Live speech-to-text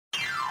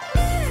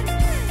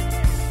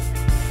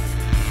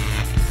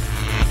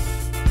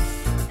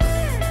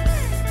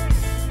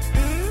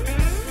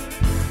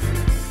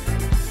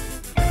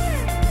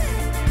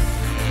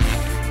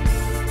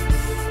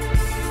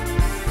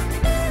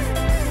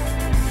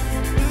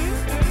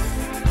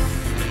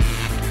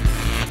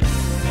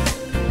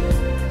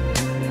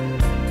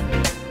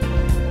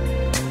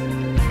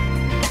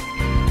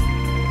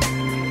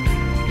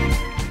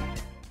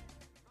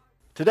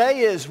Today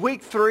is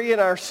week 3 in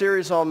our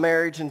series on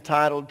marriage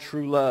entitled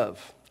True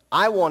Love.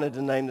 I wanted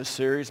to name the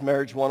series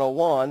Marriage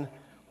 101,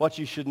 What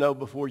You Should Know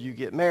Before You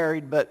Get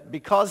Married, but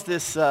because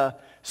this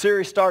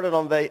series started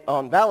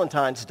on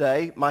Valentine's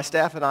Day, my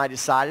staff and I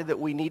decided that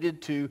we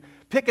needed to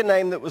pick a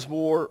name that was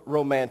more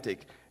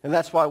romantic, and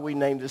that's why we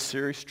named this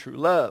series True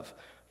Love.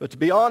 But to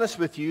be honest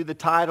with you, the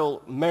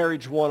title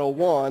Marriage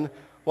 101,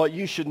 What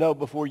You Should Know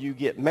Before You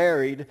Get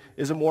Married,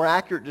 is a more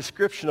accurate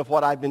description of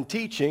what I've been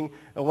teaching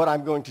and what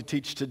I'm going to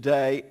teach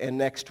today and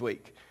next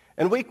week.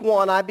 In week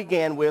 1, I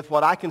began with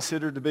what I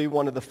consider to be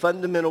one of the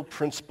fundamental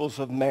principles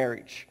of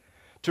marriage.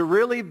 To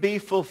really be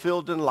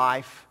fulfilled in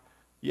life,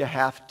 you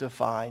have to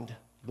find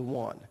the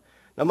one.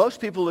 Now,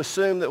 most people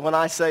assume that when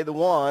I say the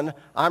one,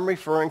 I'm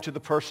referring to the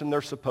person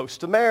they're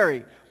supposed to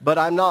marry, but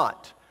I'm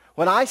not.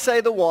 When I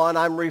say the one,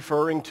 I'm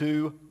referring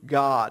to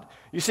God.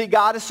 You see,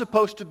 God is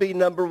supposed to be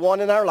number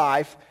one in our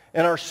life,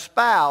 and our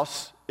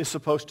spouse is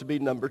supposed to be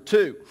number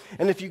 2.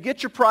 And if you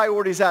get your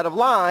priorities out of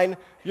line,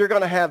 you're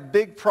going to have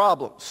big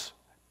problems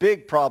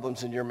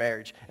in your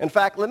marriage. In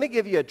fact, let me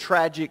give you a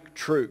tragic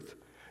truth.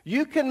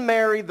 You can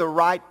marry the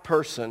right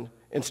person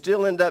and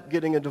still end up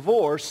getting a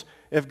divorce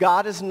if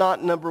God is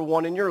not number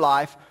one in your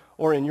life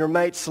or in your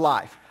mate's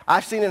life.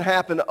 I've seen it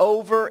happen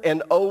over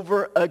and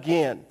over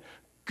again.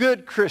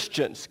 Good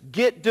Christians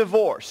get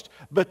divorced,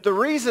 but the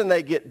reason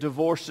they get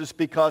divorced is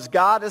because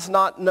God is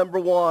not number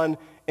one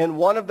in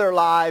one of their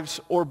lives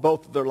or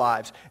both of their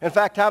lives. In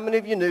fact, how many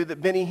of you knew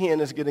that Benny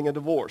Hinn is getting a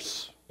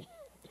divorce?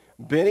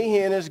 Benny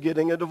Hinn is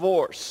getting a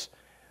divorce.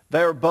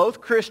 They're both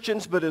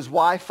Christians, but his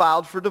wife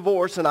filed for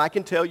divorce, and I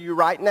can tell you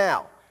right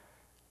now,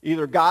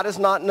 either God is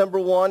not number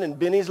one in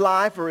Benny's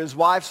life or his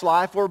wife's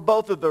life or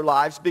both of their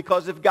lives,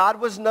 because if God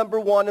was number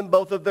one in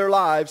both of their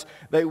lives,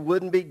 they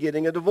wouldn't be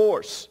getting a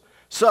divorce.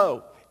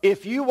 So,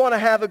 if you want to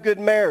have a good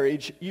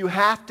marriage, you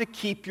have to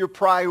keep your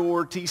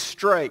priorities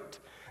straight.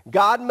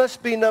 God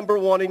must be number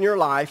one in your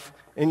life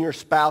and your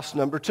spouse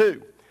number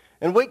 2.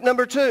 In week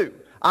number 2,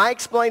 I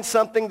explained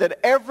something that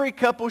every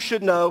couple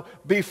should know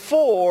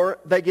before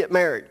they get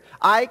married.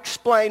 I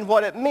explained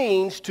what it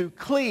means to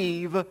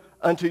cleave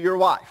unto your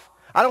wife.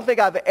 I don't think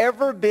I've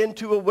ever been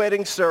to a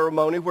wedding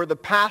ceremony where the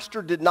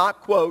pastor did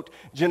not quote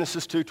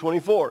Genesis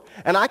 2:24.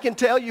 And I can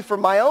tell you from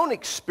my own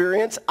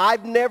experience,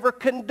 I've never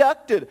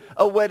conducted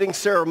a wedding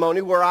ceremony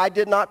where I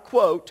did not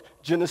quote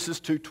Genesis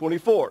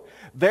 2:24.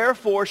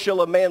 Therefore shall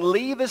a man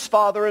leave his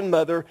father and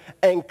mother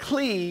and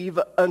cleave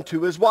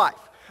unto his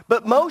wife.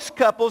 But most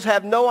couples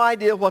have no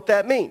idea what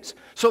that means.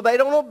 So they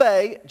don't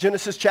obey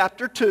Genesis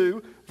chapter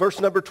 2, verse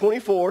number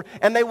 24,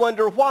 and they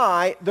wonder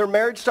why their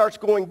marriage starts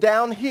going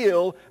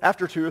downhill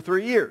after 2 or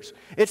 3 years.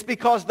 It's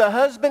because the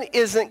husband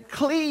isn't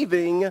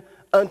cleaving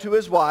unto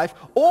his wife,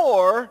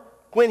 or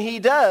when he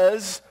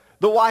does,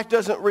 the wife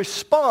doesn't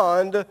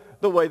respond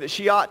the way that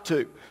she ought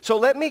to. So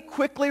let me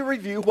quickly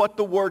review what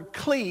the word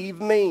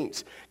cleave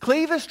means.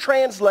 Cleave is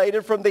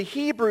translated from the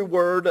Hebrew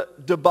word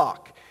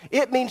debak.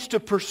 It means to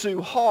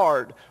pursue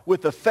hard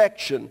with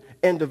affection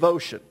and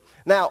devotion.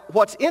 Now,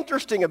 what's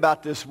interesting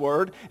about this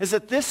word is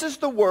that this is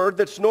the word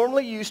that's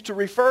normally used to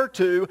refer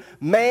to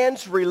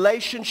man's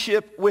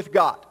relationship with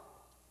God.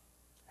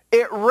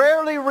 It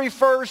rarely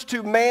refers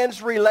to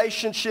man's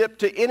relationship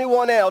to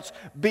anyone else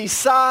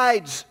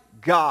besides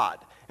God.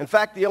 In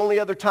fact, the only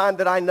other time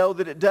that I know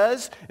that it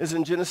does is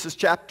in Genesis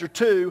chapter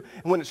 2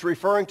 when it's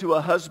referring to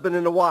a husband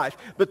and a wife.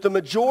 But the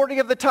majority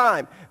of the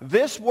time,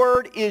 this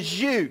word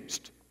is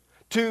used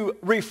to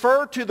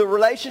refer to the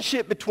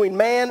relationship between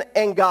man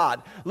and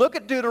God. Look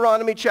at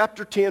Deuteronomy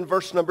chapter 10,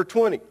 verse number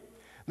 20.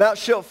 Thou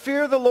shalt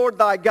fear the Lord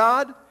thy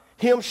God,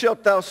 him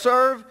shalt thou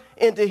serve,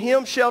 and to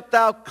him shalt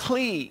thou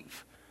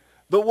cleave.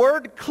 The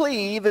word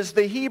cleave is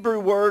the Hebrew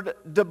word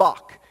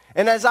debak.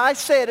 And as I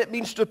said, it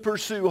means to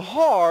pursue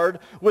hard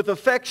with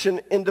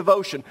affection and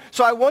devotion.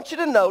 So I want you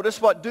to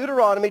notice what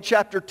Deuteronomy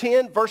chapter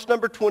 10, verse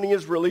number 20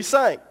 is really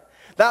saying.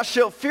 Thou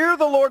shalt fear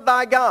the Lord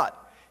thy God,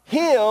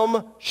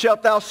 him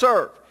shalt thou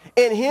serve.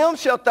 In him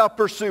shalt thou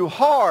pursue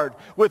hard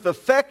with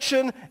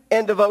affection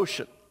and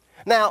devotion.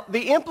 Now,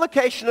 the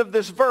implication of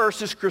this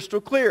verse is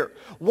crystal clear.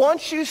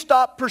 Once you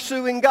stop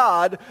pursuing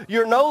God,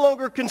 you're no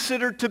longer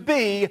considered to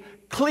be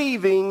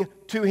cleaving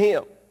to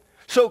him.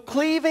 So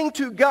cleaving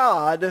to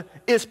God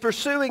is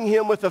pursuing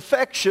him with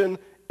affection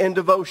and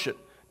devotion.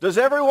 Does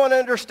everyone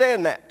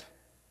understand that?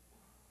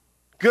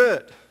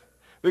 Good.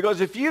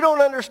 Because if you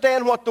don't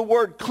understand what the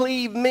word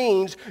cleave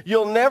means,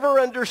 you'll never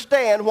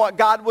understand what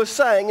God was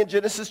saying in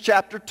Genesis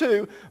chapter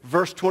 2,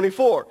 verse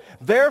 24.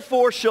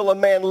 Therefore shall a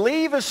man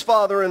leave his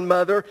father and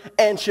mother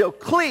and shall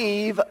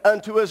cleave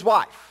unto his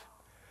wife.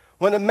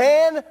 When a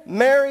man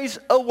marries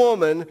a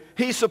woman,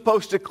 he's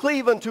supposed to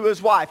cleave unto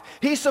his wife.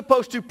 He's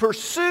supposed to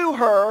pursue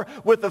her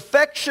with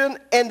affection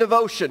and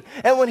devotion.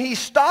 And when he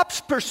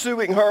stops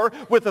pursuing her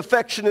with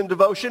affection and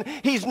devotion,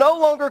 he's no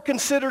longer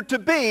considered to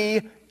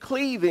be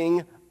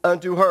cleaving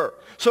unto her.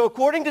 So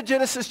according to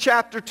Genesis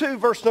chapter 2,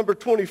 verse number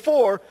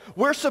 24,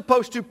 we're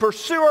supposed to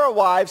pursue our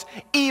wives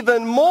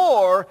even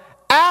more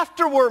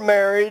after we're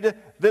married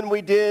than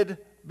we did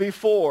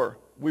before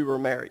we were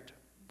married.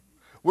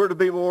 We're to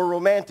be more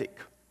romantic.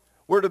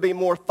 We're to be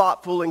more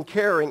thoughtful and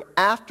caring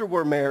after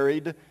we're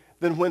married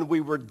than when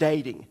we were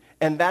dating.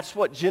 And that's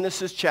what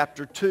Genesis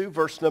chapter 2,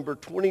 verse number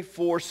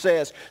 24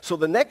 says. So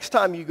the next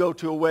time you go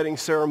to a wedding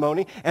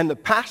ceremony and the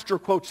pastor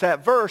quotes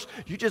that verse,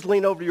 you just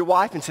lean over to your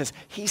wife and says,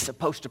 he's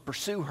supposed to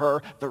pursue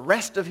her the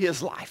rest of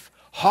his life,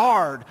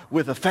 hard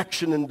with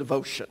affection and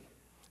devotion.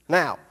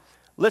 Now,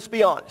 let's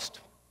be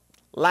honest.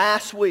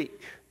 Last week,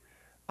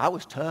 I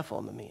was tough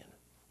on the men.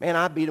 Man,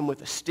 I beat them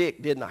with a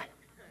stick, didn't I?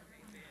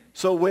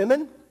 So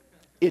women,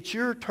 it's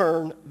your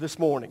turn this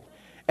morning.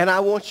 And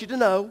I want you to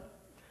know,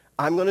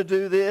 I'm going to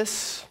do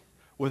this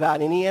without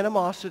any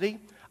animosity.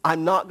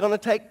 I'm not going to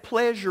take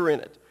pleasure in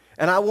it.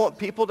 And I want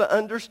people to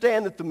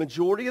understand that the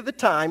majority of the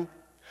time,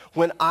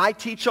 when I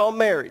teach on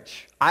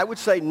marriage, I would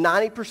say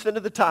 90%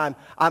 of the time,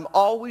 I'm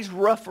always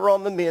rougher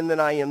on the men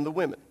than I am the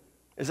women.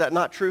 Is that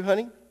not true,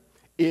 honey?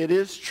 It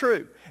is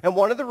true. And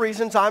one of the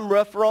reasons I'm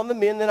rougher on the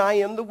men than I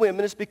am the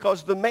women is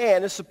because the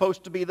man is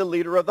supposed to be the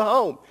leader of the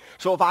home.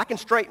 So if I can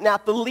straighten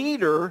out the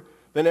leader,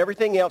 then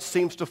everything else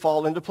seems to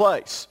fall into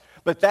place.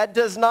 But that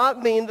does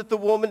not mean that the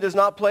woman does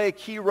not play a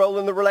key role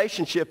in the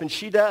relationship, and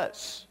she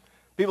does.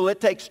 People,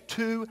 it takes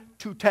two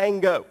to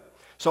tango.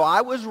 So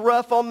I was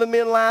rough on the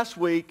men last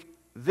week.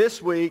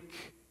 This week,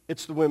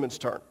 it's the women's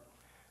turn.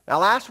 Now,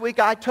 last week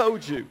I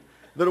told you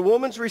that a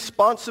woman's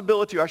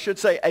responsibility, or I should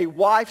say a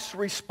wife's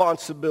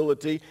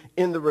responsibility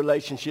in the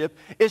relationship,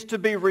 is to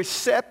be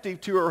receptive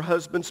to her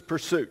husband's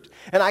pursuit.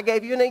 And I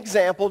gave you an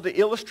example to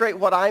illustrate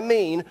what I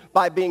mean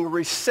by being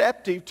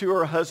receptive to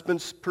her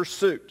husband's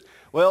pursuit.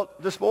 Well,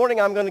 this morning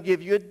I'm going to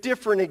give you a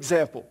different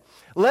example.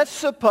 Let's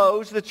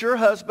suppose that your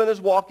husband is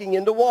walking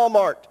into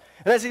Walmart.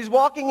 And as he's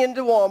walking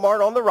into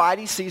Walmart, on the right,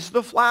 he sees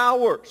the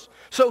flowers.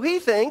 So he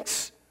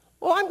thinks,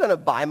 well, I'm going to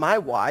buy my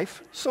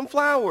wife some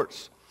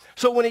flowers.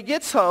 So when he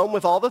gets home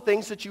with all the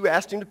things that you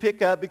asked him to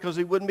pick up, because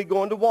he wouldn't be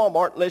going to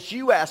Walmart unless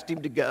you asked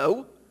him to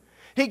go,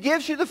 he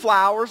gives you the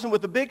flowers, and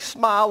with a big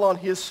smile on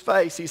his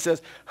face, he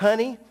says,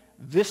 honey,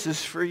 this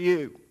is for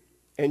you.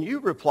 And you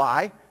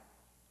reply,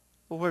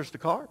 well, where's the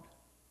card?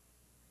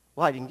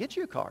 Well, I didn't get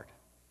you a card.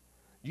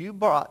 You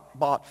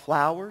bought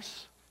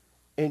flowers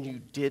and you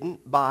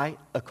didn't buy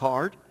a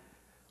card?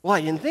 Well,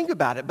 I didn't think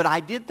about it, but I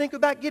did think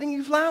about getting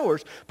you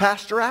flowers.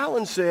 Pastor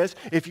Allen says,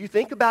 if you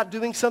think about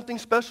doing something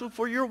special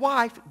for your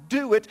wife,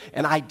 do it,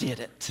 and I did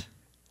it.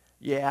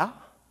 Yeah,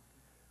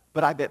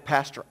 but I bet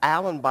Pastor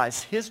Allen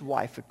buys his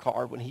wife a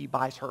card when he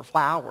buys her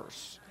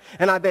flowers.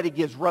 And I bet he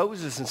gives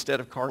roses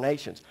instead of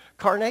carnations.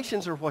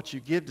 Carnations are what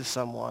you give to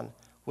someone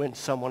when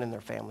someone in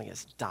their family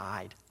has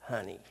died,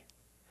 honey.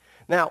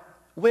 Now,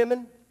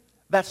 women,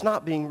 that's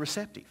not being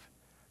receptive.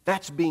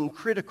 That's being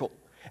critical.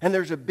 And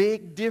there's a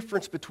big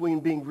difference between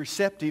being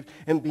receptive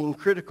and being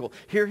critical.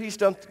 Here he's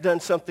done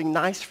something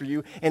nice for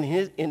you, and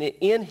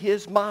in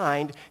his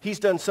mind, he's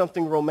done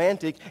something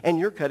romantic, and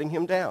you're cutting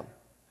him down.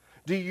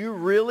 Do you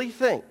really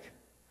think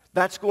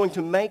that's going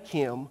to make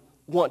him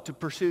want to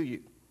pursue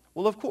you?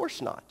 Well, of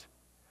course not.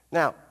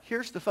 Now,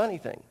 here's the funny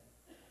thing.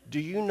 Do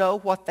you know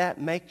what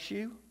that makes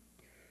you?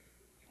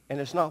 And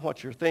it's not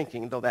what you're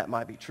thinking, though that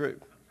might be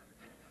true.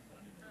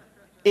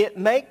 It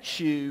makes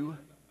you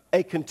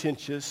a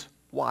contentious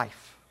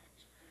wife.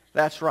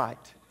 That's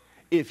right.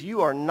 If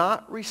you are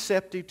not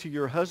receptive to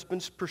your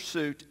husband's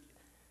pursuit,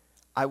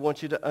 I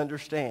want you to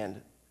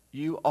understand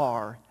you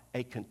are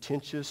a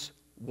contentious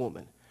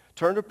woman.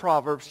 Turn to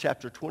Proverbs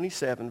chapter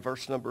 27,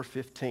 verse number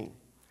 15. It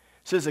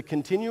says, a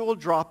continual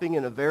dropping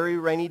in a very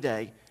rainy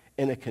day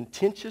and a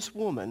contentious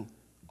woman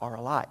are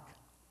alike.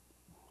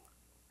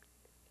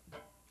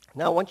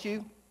 Now I want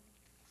you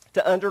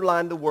to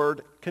underline the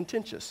word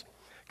contentious.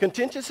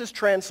 Contentious is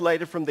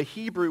translated from the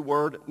Hebrew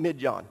word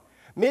midyan.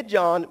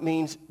 Midyan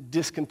means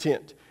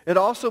discontent. It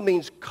also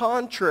means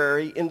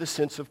contrary in the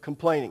sense of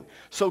complaining.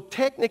 So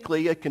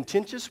technically, a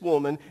contentious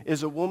woman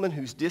is a woman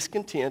who's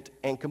discontent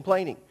and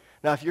complaining.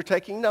 Now, if you're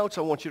taking notes,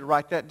 I want you to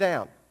write that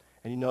down.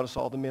 And you notice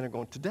all the men are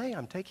going, today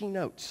I'm taking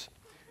notes.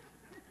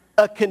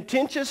 A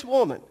contentious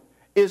woman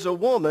is a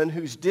woman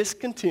who's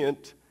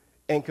discontent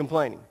and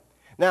complaining.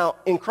 Now,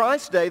 in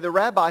Christ's day, the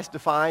rabbis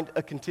defined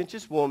a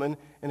contentious woman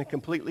in a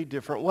completely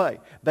different way.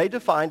 They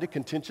defined a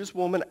contentious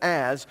woman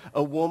as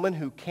a woman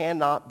who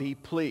cannot be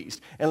pleased.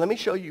 And let me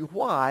show you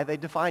why they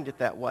defined it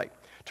that way.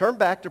 Turn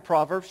back to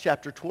Proverbs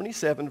chapter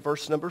 27,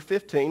 verse number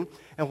 15.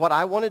 And what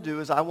I want to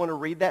do is I want to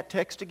read that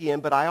text again,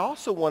 but I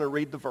also want to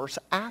read the verse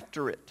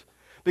after it.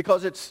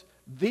 Because it's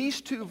these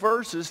two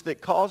verses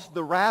that caused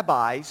the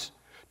rabbis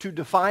to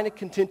define a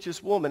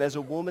contentious woman as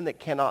a woman that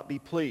cannot be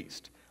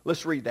pleased.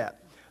 Let's read that.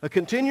 A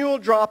continual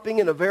dropping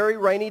in a very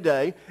rainy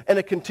day and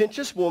a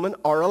contentious woman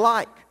are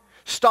alike.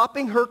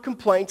 Stopping her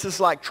complaints is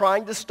like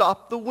trying to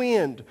stop the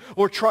wind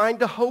or trying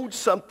to hold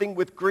something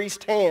with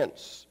greased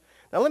hands.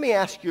 Now let me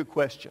ask you a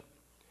question.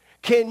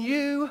 Can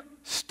you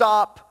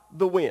stop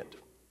the wind?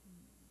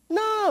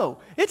 No,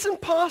 it's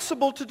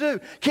impossible to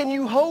do. Can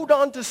you hold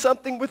on to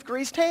something with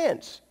greased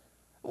hands?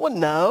 Well,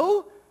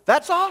 no,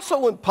 that's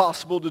also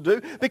impossible to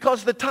do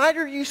because the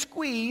tighter you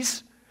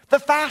squeeze, the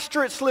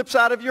faster it slips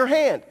out of your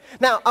hand.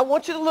 Now, I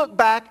want you to look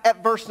back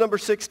at verse number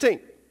 16.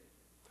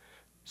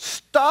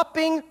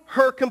 Stopping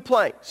her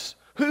complaints.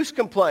 Whose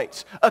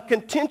complaints? A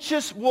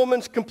contentious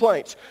woman's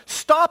complaints.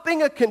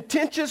 Stopping a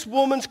contentious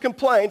woman's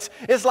complaints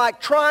is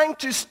like trying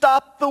to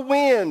stop the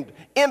wind.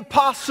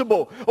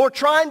 Impossible. Or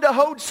trying to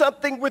hold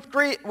something with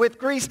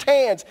greased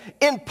hands.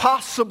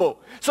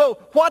 Impossible. So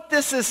what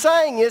this is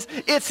saying is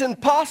it's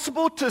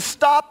impossible to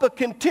stop a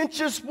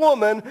contentious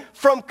woman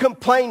from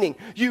complaining.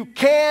 You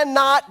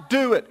cannot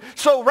do it.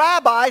 So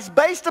rabbis,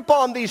 based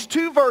upon these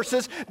two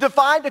verses,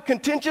 defined a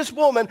contentious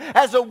woman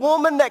as a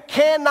woman that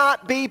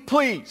cannot be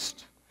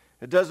pleased.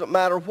 It doesn't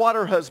matter what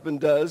her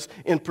husband does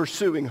in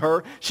pursuing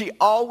her. She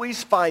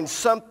always finds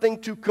something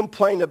to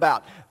complain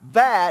about.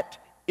 That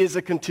is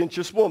a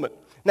contentious woman.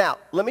 Now,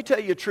 let me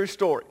tell you a true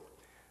story.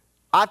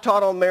 I've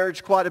taught on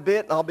marriage quite a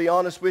bit, and I'll be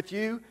honest with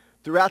you.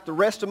 Throughout the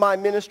rest of my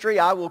ministry,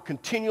 I will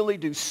continually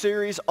do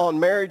series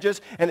on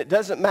marriages, and it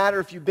doesn't matter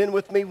if you've been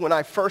with me when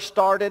I first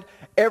started.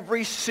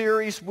 Every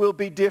series will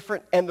be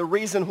different, and the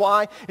reason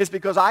why is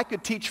because I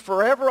could teach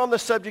forever on the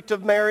subject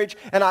of marriage,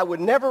 and I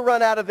would never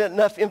run out of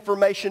enough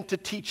information to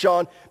teach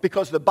on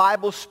because the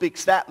Bible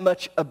speaks that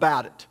much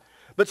about it.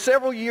 But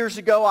several years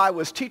ago, I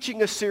was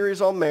teaching a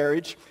series on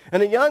marriage,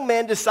 and a young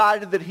man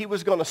decided that he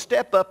was going to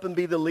step up and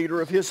be the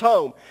leader of his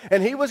home,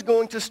 and he was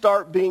going to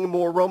start being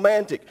more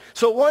romantic.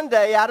 So one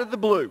day, out of the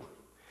blue,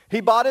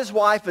 he bought his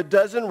wife a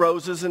dozen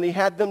roses, and he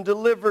had them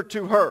delivered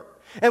to her.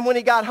 And when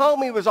he got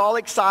home, he was all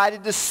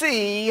excited to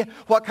see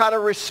what kind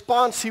of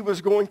response he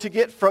was going to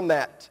get from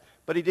that.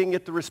 But he didn't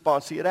get the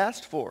response he had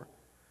asked for.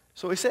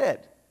 So he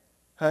said,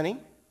 "Honey,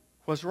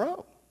 what's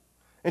wrong?"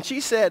 And she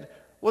said,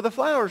 "Well, the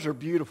flowers are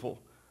beautiful,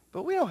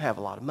 but we don't have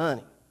a lot of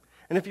money.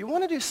 And if you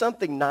want to do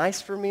something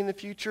nice for me in the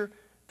future,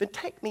 then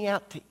take me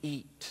out to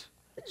eat."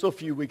 So a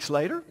few weeks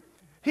later,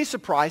 he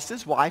surprised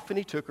his wife and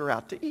he took her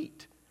out to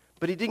eat.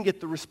 But he didn't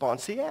get the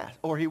response he asked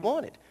or he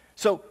wanted.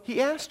 So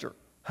he asked her,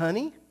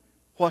 "Honey,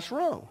 what's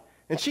wrong?"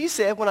 And she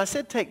said, "When I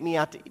said take me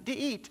out to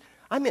eat,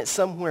 I meant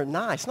somewhere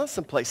nice, not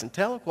someplace in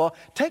Tahlequah.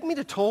 Take me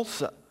to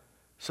Tulsa."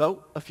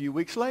 So a few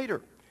weeks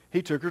later,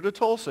 he took her to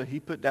Tulsa. He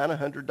put down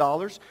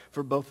 $100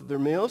 for both of their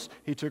meals.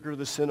 He took her to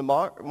the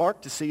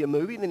Cinemark to see a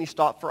movie, and then he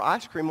stopped for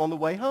ice cream on the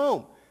way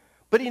home.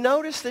 But he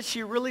noticed that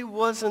she really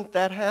wasn't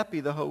that happy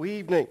the whole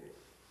evening.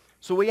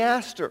 So we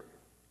asked her,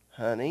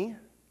 "Honey,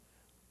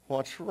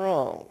 what's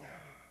wrong?"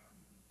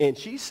 And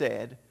she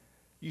said,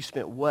 "You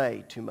spent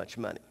way too much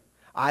money.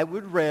 I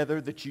would rather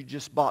that you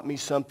just bought me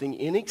something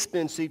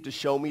inexpensive to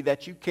show me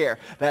that you care.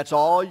 That's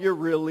all you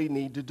really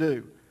need to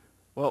do."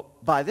 Well,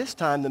 by this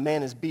time, the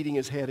man is beating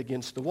his head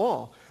against the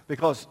wall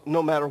because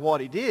no matter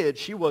what he did,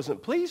 she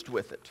wasn't pleased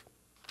with it.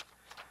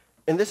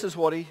 And this is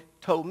what he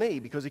told me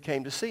because he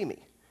came to see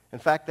me. In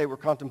fact, they were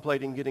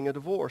contemplating getting a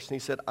divorce, and he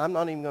said, "I'm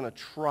not even going to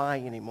try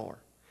anymore.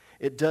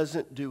 It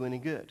doesn't do any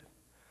good."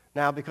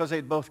 Now, because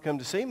they'd both come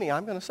to see me,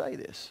 I'm going to say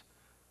this.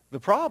 The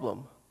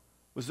problem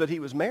was that he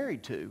was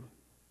married to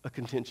a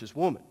contentious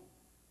woman.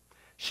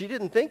 She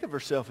didn't think of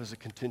herself as a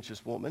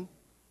contentious woman,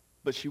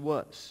 but she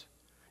was.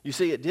 You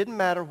see, it didn't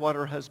matter what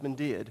her husband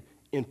did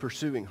in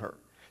pursuing her.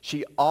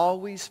 She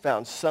always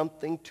found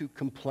something to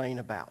complain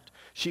about.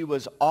 She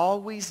was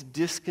always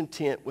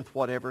discontent with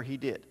whatever he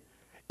did.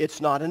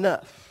 It's not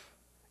enough.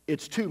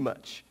 It's too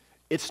much.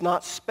 It's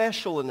not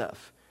special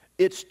enough.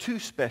 It's too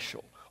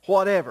special.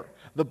 Whatever.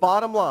 The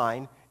bottom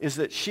line is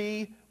that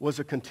she was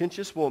a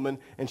contentious woman,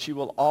 and she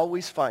will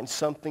always find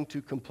something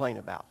to complain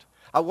about.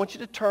 I want you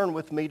to turn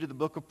with me to the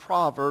book of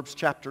Proverbs,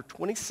 chapter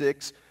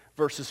 26,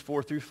 verses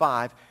 4 through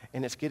 5,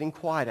 and it's getting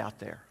quiet out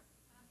there.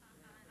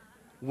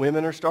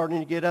 Women are starting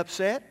to get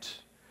upset.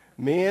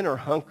 Men are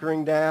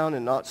hunkering down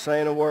and not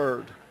saying a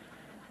word.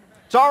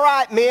 It's all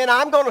right, men.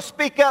 I'm going to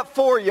speak up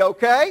for you,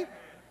 okay?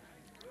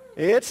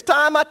 It's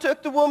time I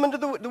took the women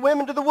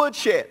to the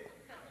woodshed.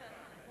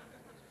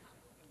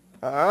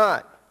 All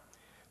right.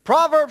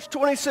 Proverbs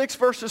 26,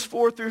 verses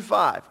 4 through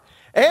 5.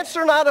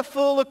 "Answer not a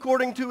fool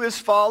according to his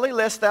folly,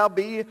 lest thou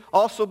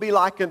also be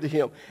like unto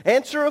him.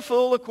 Answer a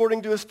fool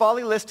according to his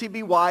folly, lest he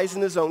be wise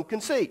in his own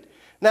conceit."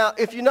 Now,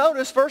 if you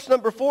notice, verse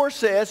number 4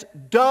 says,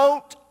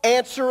 don't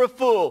answer a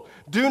fool.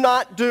 Do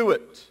not do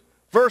it.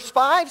 Verse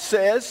 5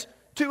 says,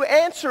 to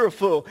answer a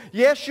fool.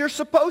 Yes, you're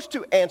supposed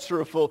to answer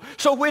a fool.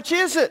 So which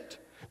is it?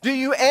 Do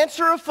you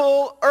answer a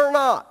fool or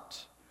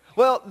not?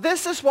 Well,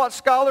 this is what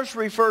scholars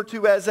refer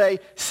to as a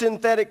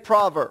synthetic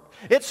proverb.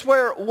 It's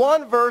where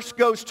one verse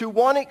goes to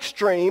one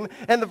extreme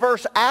and the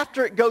verse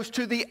after it goes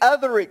to the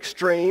other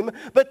extreme,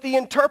 but the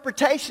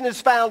interpretation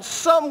is found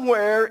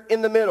somewhere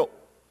in the middle.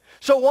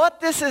 So what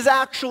this is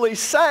actually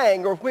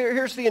saying, or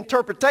here's the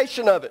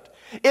interpretation of it.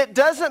 It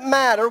doesn't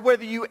matter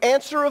whether you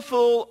answer a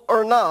fool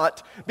or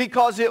not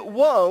because it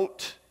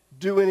won't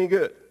do any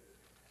good.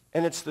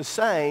 And it's the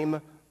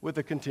same with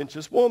a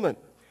contentious woman.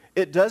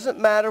 It doesn't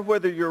matter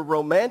whether you're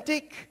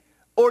romantic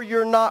or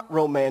you're not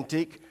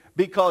romantic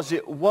because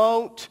it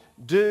won't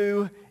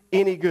do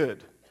any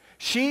good.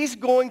 She's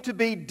going to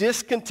be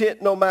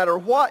discontent no matter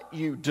what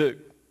you do.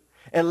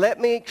 And let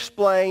me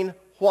explain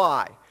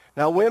why.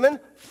 Now, women,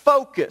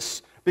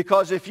 focus.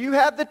 Because if you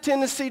have the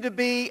tendency to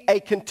be a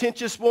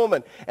contentious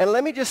woman, and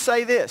let me just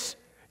say this,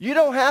 You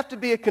don't have to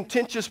be a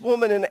contentious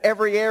woman in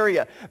every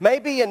area.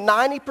 Maybe in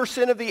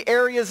 90% of the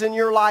areas in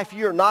your life,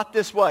 you're not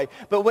this way.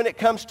 But when it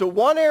comes to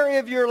one area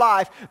of your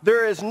life,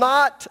 there is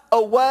not a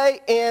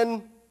way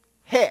in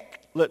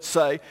heck, let's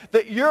say,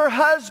 that your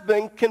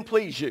husband can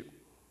please you.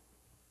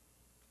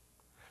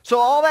 So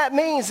all that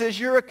means is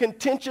you're a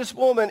contentious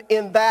woman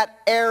in that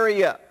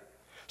area.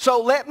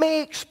 So let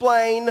me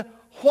explain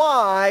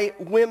why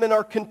women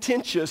are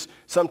contentious,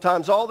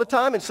 sometimes all the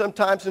time and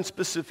sometimes in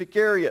specific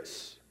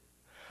areas.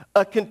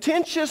 A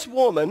contentious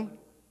woman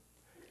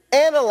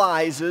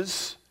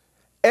analyzes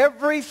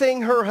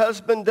everything her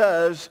husband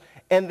does,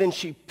 and then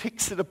she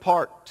picks it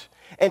apart.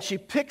 And she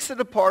picks it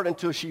apart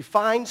until she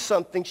finds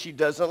something she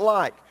doesn't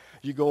like.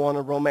 You go on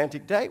a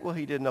romantic date, well,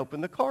 he didn't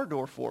open the car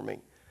door for me.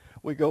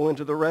 We go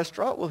into the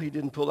restaurant, well, he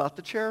didn't pull out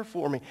the chair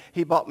for me.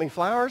 He bought me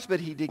flowers, but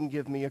he didn't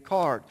give me a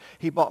card.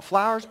 He bought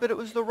flowers, but it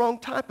was the wrong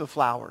type of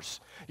flowers.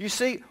 You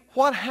see,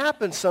 what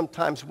happens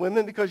sometimes,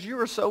 women, because you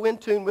are so in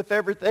tune with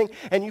everything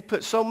and you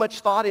put so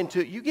much thought into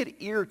it, you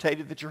get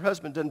irritated that your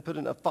husband doesn't put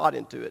enough thought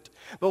into it.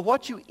 But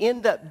what you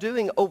end up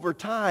doing over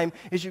time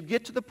is you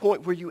get to the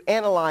point where you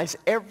analyze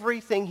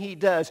everything he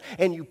does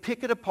and you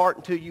pick it apart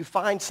until you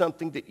find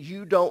something that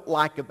you don't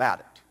like about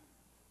it.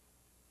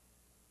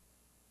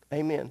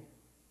 Amen.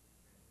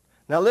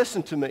 Now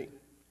listen to me.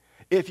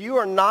 If you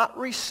are not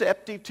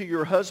receptive to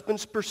your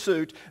husband's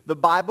pursuit, the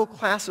Bible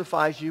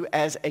classifies you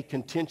as a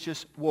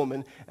contentious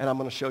woman, and I'm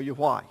going to show you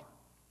why.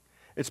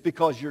 It's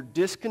because you're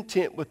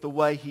discontent with the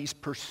way he's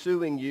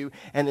pursuing you,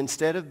 and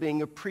instead of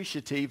being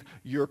appreciative,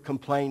 you're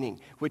complaining,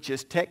 which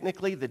is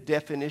technically the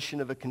definition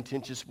of a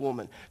contentious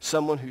woman,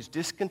 someone who's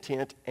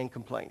discontent and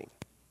complaining.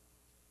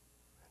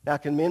 Now,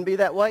 can men be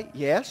that way?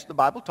 Yes, the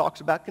Bible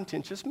talks about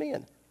contentious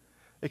men,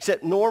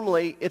 except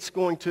normally it's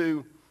going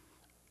to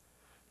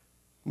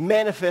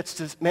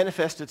manifest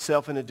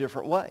itself in a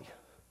different way.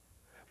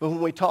 But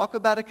when we talk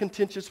about a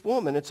contentious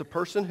woman, it's a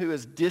person who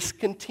is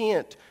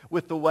discontent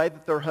with the way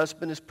that their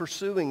husband is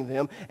pursuing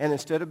them, and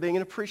instead of being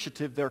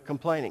appreciative, they're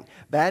complaining.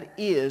 That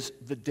is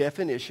the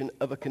definition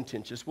of a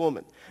contentious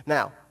woman.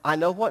 Now, I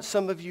know what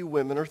some of you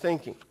women are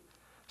thinking.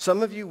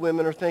 Some of you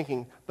women are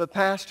thinking, but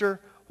Pastor,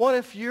 what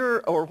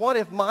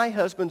if my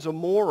husband's a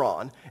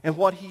moron and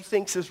what he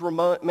thinks is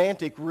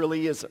romantic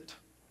really isn't?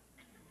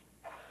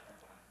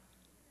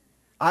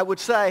 I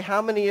would say,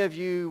 how many of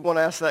you want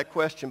to ask that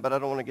question, but I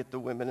don't want to get the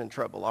women in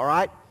trouble, all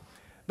right?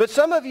 But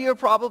some of you are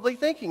probably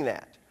thinking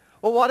that.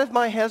 Well, what if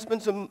my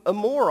husband's a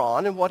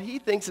moron and what he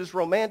thinks is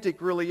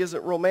romantic really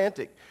isn't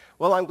romantic?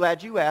 Well, I'm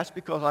glad you asked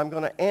because I'm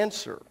going to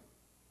answer.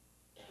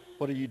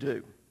 What do you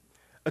do?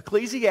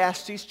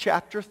 Ecclesiastes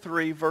chapter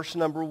 3, verse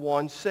number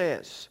 1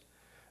 says,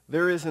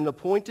 there is an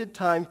appointed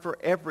time for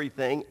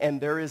everything, and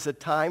there is a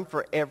time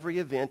for every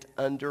event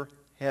under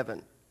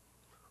heaven.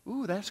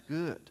 Ooh, that's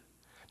good.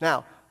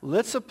 Now,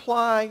 let's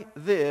apply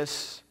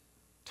this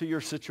to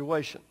your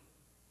situation.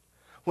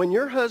 When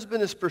your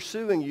husband is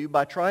pursuing you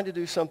by trying to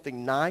do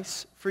something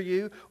nice for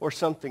you or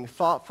something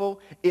thoughtful,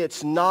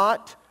 it's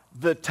not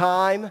the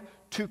time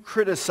to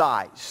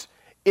criticize.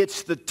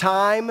 It's the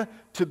time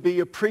to be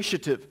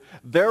appreciative.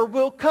 There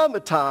will come a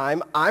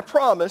time, I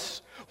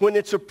promise, when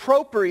it's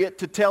appropriate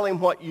to tell him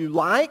what you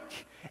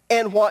like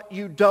and what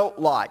you don't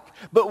like.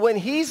 But when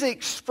he's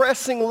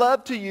expressing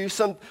love to you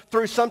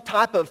through some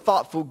type of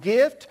thoughtful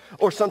gift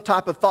or some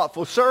type of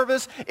thoughtful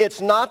service,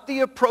 it's not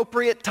the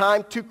appropriate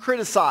time to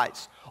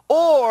criticize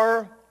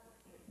or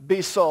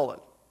be sullen.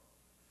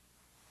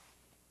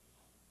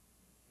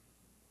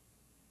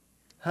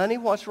 Honey,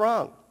 what's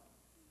wrong?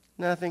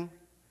 Nothing.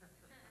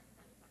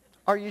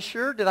 Are you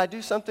sure? Did I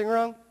do something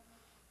wrong?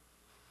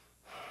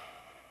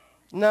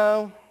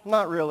 No,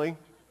 not really.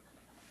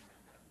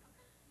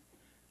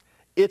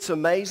 It's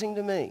amazing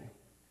to me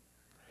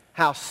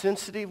how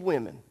sensitive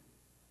women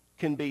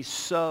can be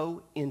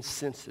so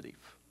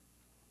insensitive.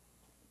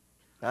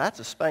 Now, that's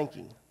a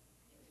spanking.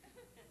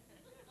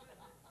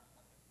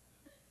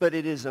 But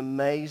it is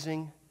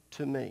amazing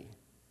to me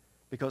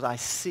because I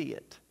see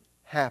it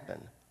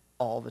happen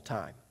all the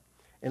time.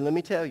 And let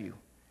me tell you,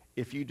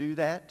 if you do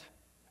that,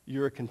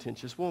 you're a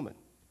contentious woman.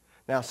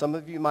 Now, some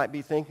of you might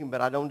be thinking,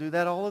 but I don't do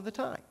that all of the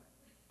time.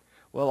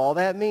 Well, all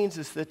that means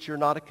is that you're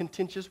not a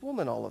contentious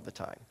woman all of the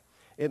time.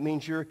 It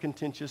means you're a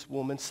contentious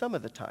woman some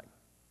of the time.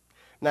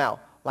 Now,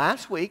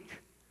 last week,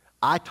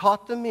 I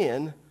taught the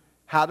men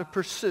how to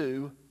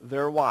pursue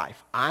their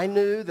wife. I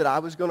knew that I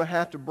was going to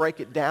have to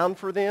break it down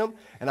for them,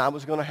 and I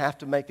was going to have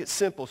to make it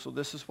simple. So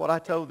this is what I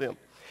told them.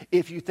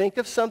 If you think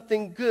of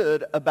something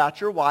good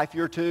about your wife,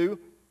 you're to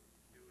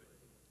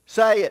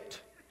say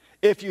it.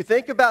 If you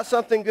think about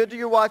something good to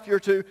your wife, you're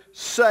to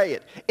say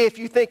it. If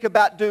you think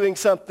about doing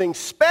something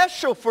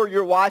special for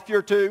your wife,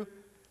 you're to,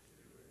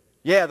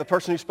 yeah, the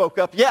person who spoke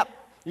up, yep,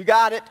 you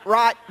got it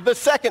right the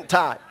second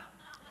time.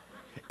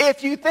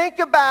 If you think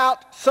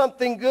about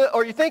something good,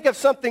 or you think of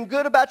something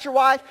good about your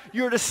wife,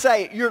 you're to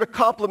say it. You're to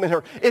compliment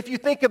her. If you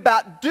think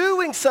about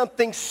doing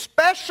something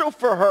special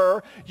for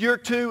her, you're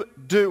to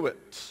do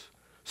it.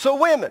 So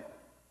women,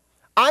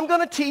 I'm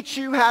going to teach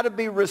you how to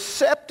be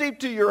receptive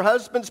to your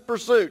husband's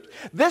pursuit.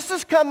 This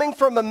is coming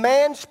from a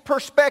man's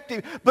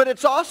perspective, but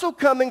it's also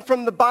coming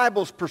from the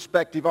Bible's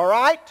perspective, all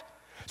right?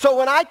 So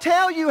when I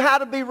tell you how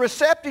to be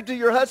receptive to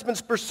your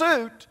husband's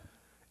pursuit,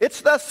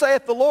 it's thus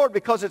saith the Lord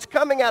because it's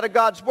coming out of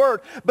God's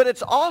word, but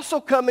it's also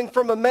coming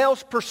from a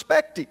male's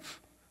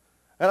perspective.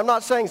 And I'm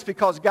not saying it's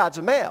because God's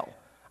a male.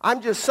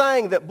 I'm just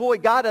saying that, boy,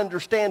 God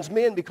understands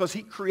men because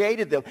he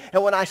created them.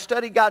 And when I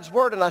study God's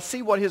word and I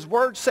see what his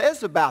word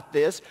says about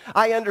this,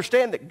 I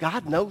understand that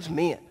God knows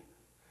men.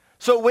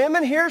 So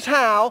women, here's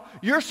how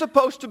you're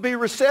supposed to be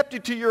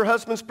receptive to your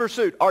husband's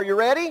pursuit. Are you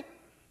ready?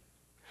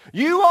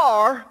 You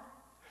are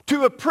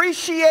to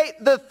appreciate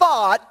the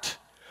thought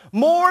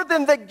more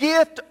than the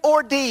gift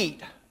or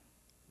deed.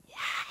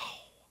 Wow.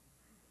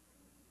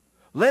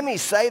 Let me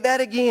say that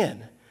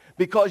again.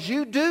 Because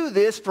you do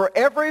this for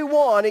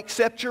everyone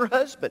except your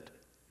husband.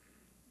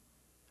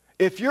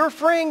 If your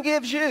friend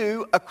gives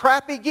you a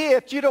crappy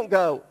gift, you don't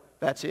go,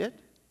 that's it?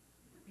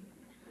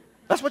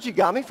 That's what you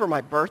got me for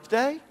my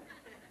birthday?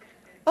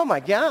 Oh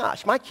my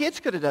gosh, my kids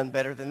could have done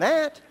better than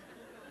that.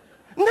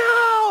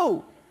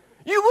 No!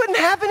 You wouldn't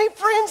have any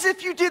friends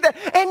if you did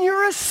that. And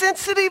you're a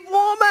sensitive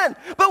woman.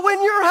 But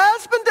when your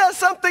husband does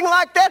something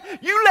like that,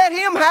 you let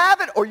him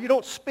have it or you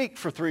don't speak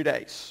for 3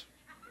 days.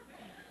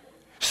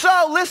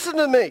 So listen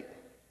to me.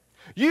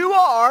 You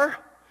are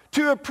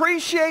to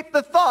appreciate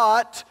the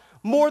thought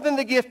more than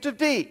the gift of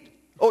deed,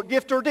 or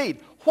gift or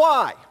deed.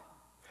 Why?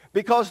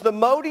 Because the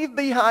motive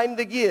behind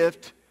the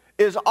gift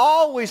is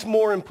always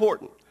more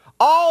important,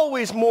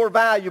 always more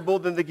valuable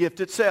than the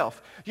gift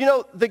itself. You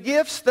know, the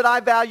gifts that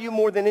I value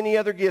more than any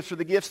other gifts are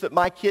the gifts that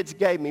my kids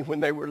gave me when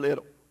they were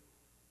little.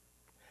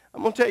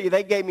 I'm going to tell you,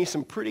 they gave me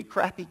some pretty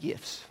crappy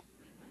gifts.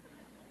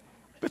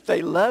 But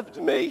they loved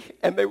me,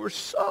 and they were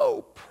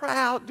so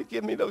proud to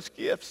give me those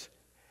gifts.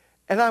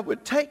 And I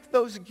would take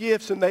those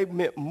gifts, and they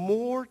meant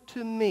more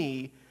to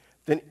me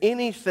than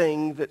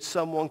anything that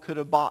someone could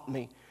have bought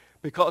me,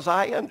 because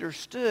I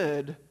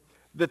understood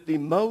that the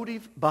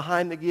motive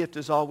behind the gift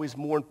is always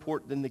more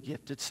important than the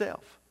gift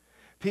itself.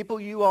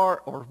 People, you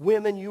are, or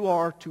women, you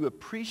are to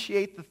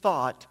appreciate the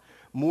thought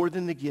more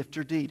than the gift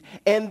or deed.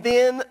 And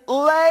then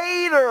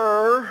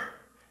later,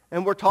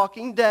 and we're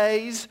talking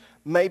days,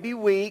 maybe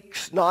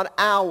weeks, not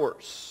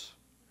hours,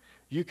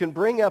 you can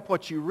bring up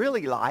what you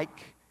really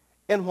like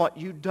and what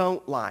you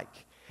don't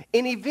like.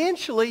 And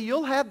eventually,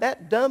 you'll have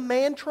that dumb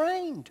man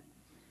trained.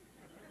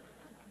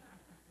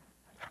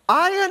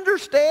 I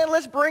understand.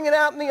 Let's bring it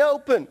out in the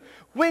open.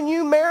 When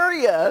you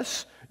marry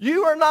us,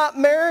 you are not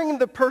marrying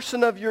the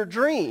person of your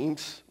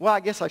dreams. Well, I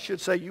guess I should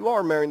say you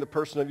are marrying the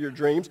person of your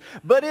dreams,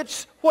 but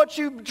it's what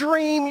you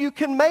dream you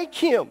can make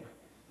him.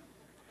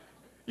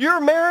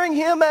 You're marrying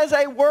him as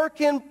a work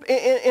in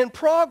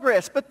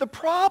progress. But the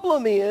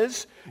problem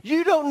is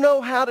you don't know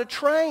how to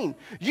train.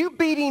 You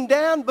beat him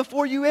down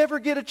before you ever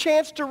get a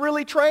chance to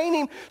really train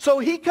him. So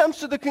he comes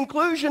to the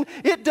conclusion,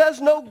 it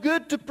does no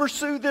good to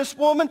pursue this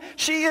woman.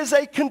 She is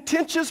a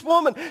contentious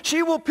woman.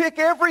 She will pick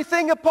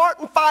everything apart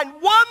and find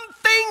one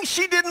thing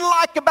she didn't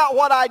like about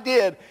what I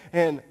did.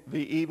 And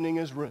the evening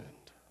is ruined.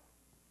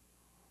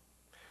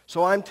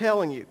 So I'm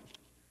telling you,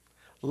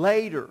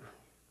 later,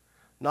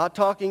 not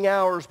talking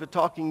hours, but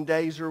talking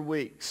days or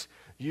weeks,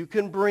 you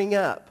can bring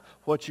up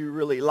what you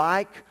really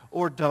like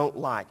or don't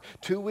like.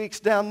 2 weeks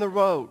down the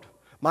road,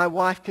 my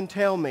wife can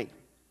tell me,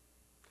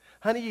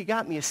 honey, you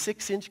got me a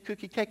 6-inch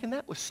cookie cake, and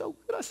that was so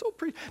good. I was so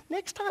pretty.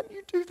 Next time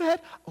you do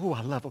that, oh,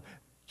 I love them.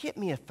 Get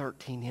me a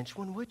 13-inch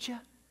one, would you?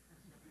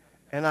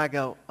 And I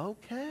go,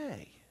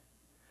 okay,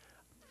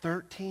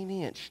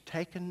 13-inch,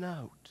 take a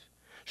note.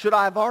 Should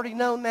I have already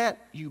known that?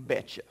 You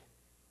betcha.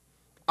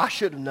 I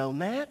should have known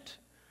that.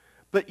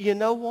 But you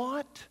know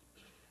what?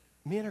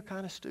 Men are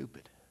kind of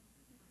stupid.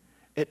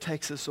 It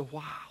takes us a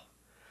while.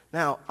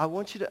 Now, I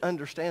want you to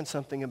understand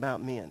something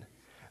about men.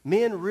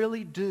 Men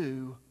really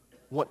do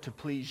want to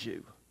please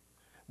you.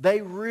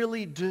 They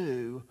really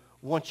do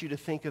want you to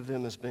think of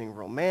them as being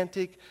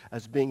romantic,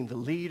 as being the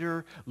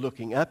leader,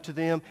 looking up to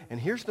them. And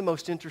here's the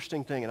most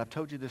interesting thing, and I've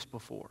told you this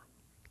before.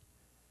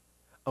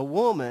 A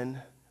woman,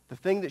 the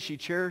thing that she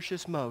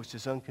cherishes most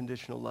is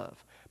unconditional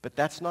love. But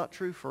that's not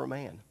true for a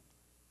man.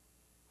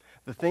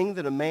 The thing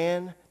that a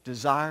man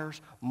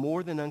desires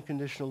more than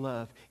unconditional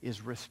love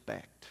is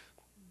respect.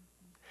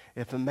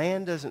 If a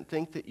man doesn't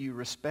think that you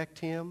respect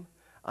him,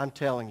 I'm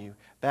telling you,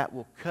 that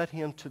will cut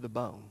him to the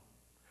bone.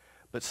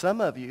 But some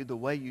of you, the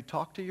way you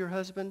talk to your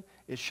husband,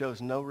 it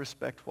shows no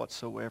respect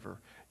whatsoever.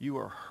 You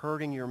are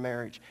hurting your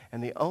marriage.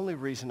 And the only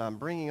reason I'm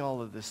bringing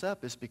all of this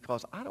up is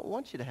because I don't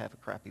want you to have a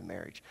crappy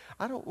marriage.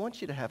 I don't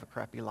want you to have a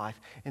crappy life,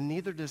 and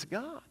neither does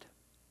God.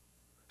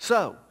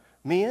 So,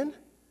 men,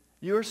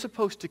 you're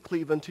supposed to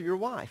cleave unto your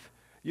wife.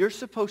 You're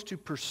supposed to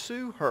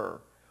pursue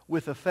her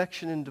with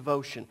affection and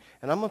devotion.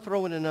 And I'm going to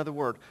throw in another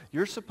word.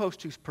 You're supposed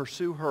to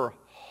pursue her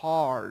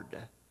hard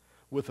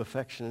with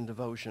affection and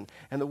devotion.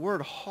 And the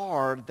word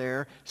hard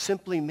there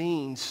simply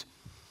means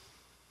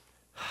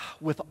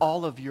with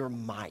all of your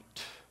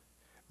might.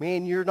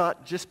 Man, you're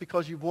not, just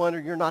because you've won her,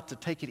 you're not to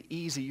take it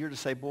easy. You're to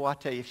say, boy, I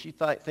tell you, if she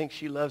thinks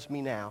she loves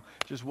me now,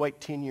 just wait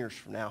 10 years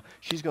from now.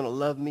 She's going to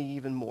love me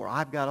even more.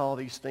 I've got all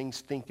these things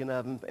thinking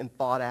of and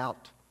thought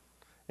out.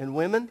 And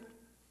women,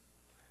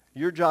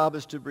 your job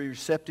is to be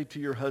receptive to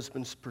your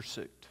husband's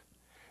pursuit.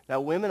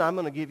 Now, women, I'm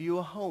going to give you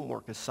a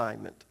homework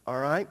assignment, all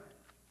right?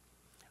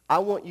 I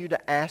want you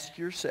to ask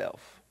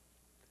yourself,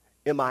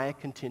 am I a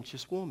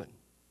contentious woman?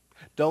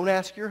 Don't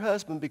ask your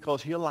husband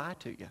because he'll lie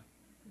to you.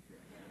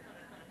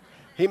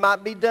 He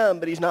might be dumb,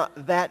 but he's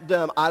not that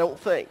dumb, I don't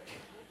think.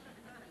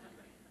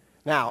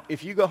 Now,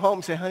 if you go home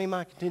and say, honey, am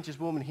I a contentious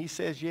woman? He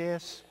says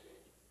yes.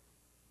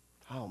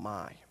 Oh,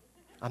 my.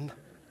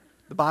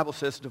 The Bible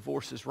says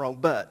divorce is wrong,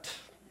 but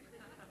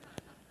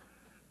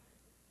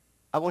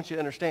I want you to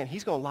understand,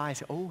 he's going to lie and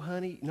say, oh,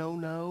 honey,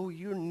 no,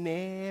 you're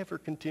never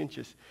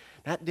contentious.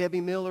 That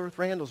Debbie Miller with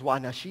Randall's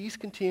wife, now she's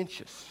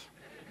contentious.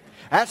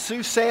 That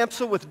Sue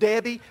Sampson with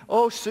Debbie,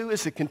 oh, Sue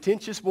is a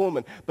contentious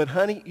woman. But,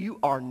 honey, you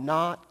are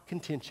not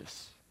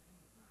contentious.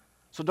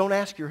 So don't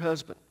ask your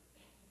husband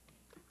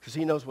because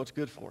he knows what's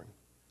good for him.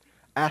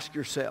 Ask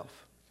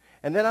yourself.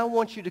 And then I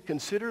want you to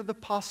consider the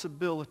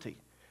possibility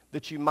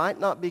that you might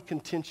not be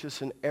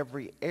contentious in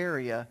every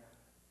area,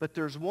 but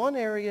there's one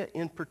area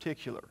in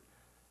particular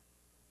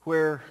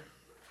where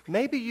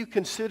maybe you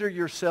consider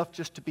yourself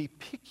just to be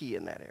picky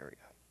in that area.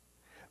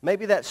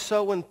 Maybe that's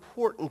so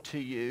important to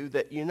you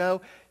that, you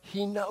know,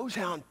 he knows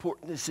how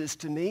important this is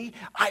to me.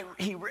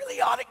 He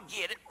really ought to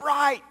get it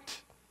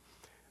right.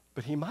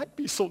 But he might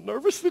be so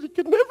nervous that he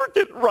could never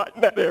get it right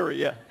in that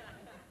area.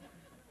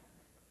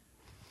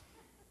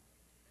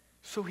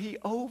 So he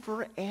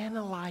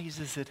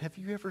overanalyzes it. Have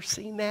you ever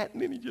seen that?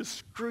 And then he just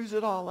screws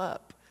it all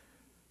up.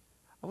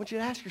 I want you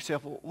to ask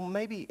yourself, well,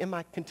 maybe am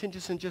I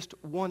contentious in just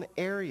one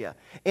area?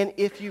 And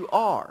if you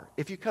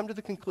come to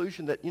the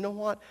conclusion that, you know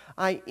what,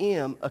 I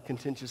am a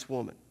contentious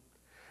woman,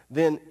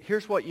 then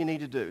here's what you need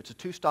to do. It's a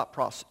two-step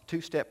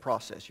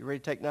process. You ready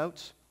to take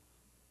notes?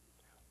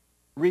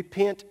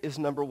 Repent is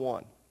number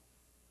one.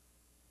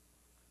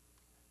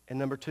 And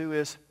number two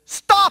is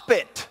stop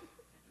it.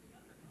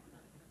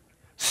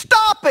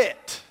 Stop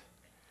it.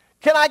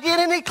 Can I get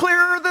any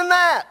clearer than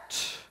that?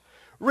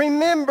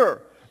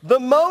 Remember, the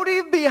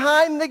motive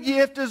behind the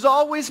gift is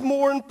always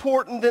more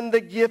important than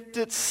the gift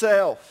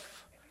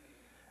itself.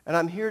 And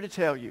I'm here to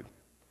tell you,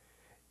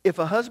 if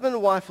a husband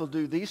and wife will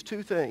do these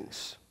two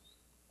things,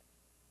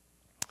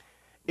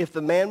 if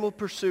the man will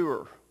pursue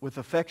her with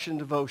affection and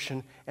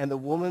devotion, and the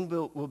woman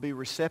will be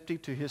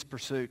receptive to his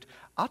pursuit,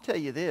 I'll tell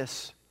you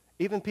this,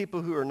 even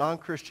people who are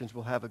non-Christians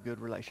will have a good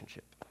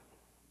relationship.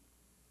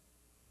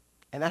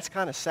 And that's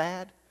kind of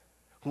sad.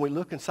 When we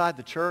look inside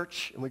the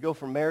church and we go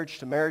from marriage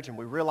to marriage and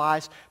we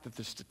realize that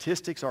the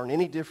statistics aren't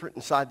any different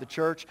inside the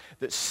church,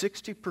 that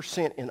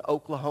 60% in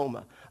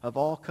Oklahoma of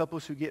all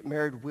couples who get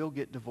married will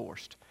get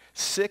divorced.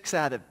 6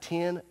 out of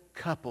 10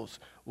 couples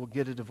will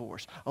get a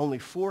divorce. Only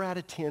 4 out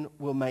of 10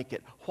 will make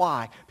it.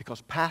 Why?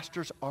 Because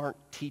pastors aren't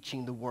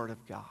teaching the Word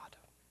of God.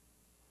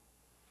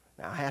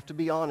 Now, I have to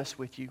be honest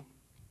with you.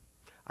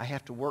 I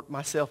have to work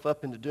myself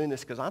up into doing this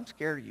because I'm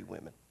scared of you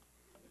women.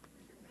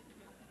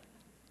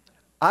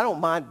 I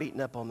don't mind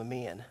beating up on the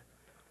men.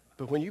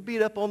 But when you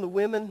beat up on the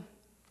women,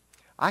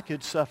 I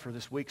could suffer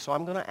this week. So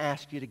I'm going to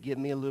ask you to give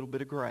me a little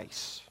bit of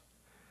grace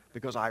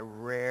because I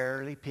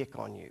rarely pick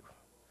on you.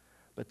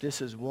 But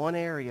this is one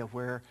area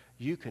where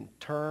you can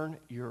turn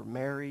your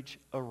marriage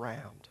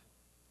around.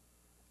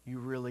 You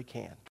really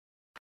can.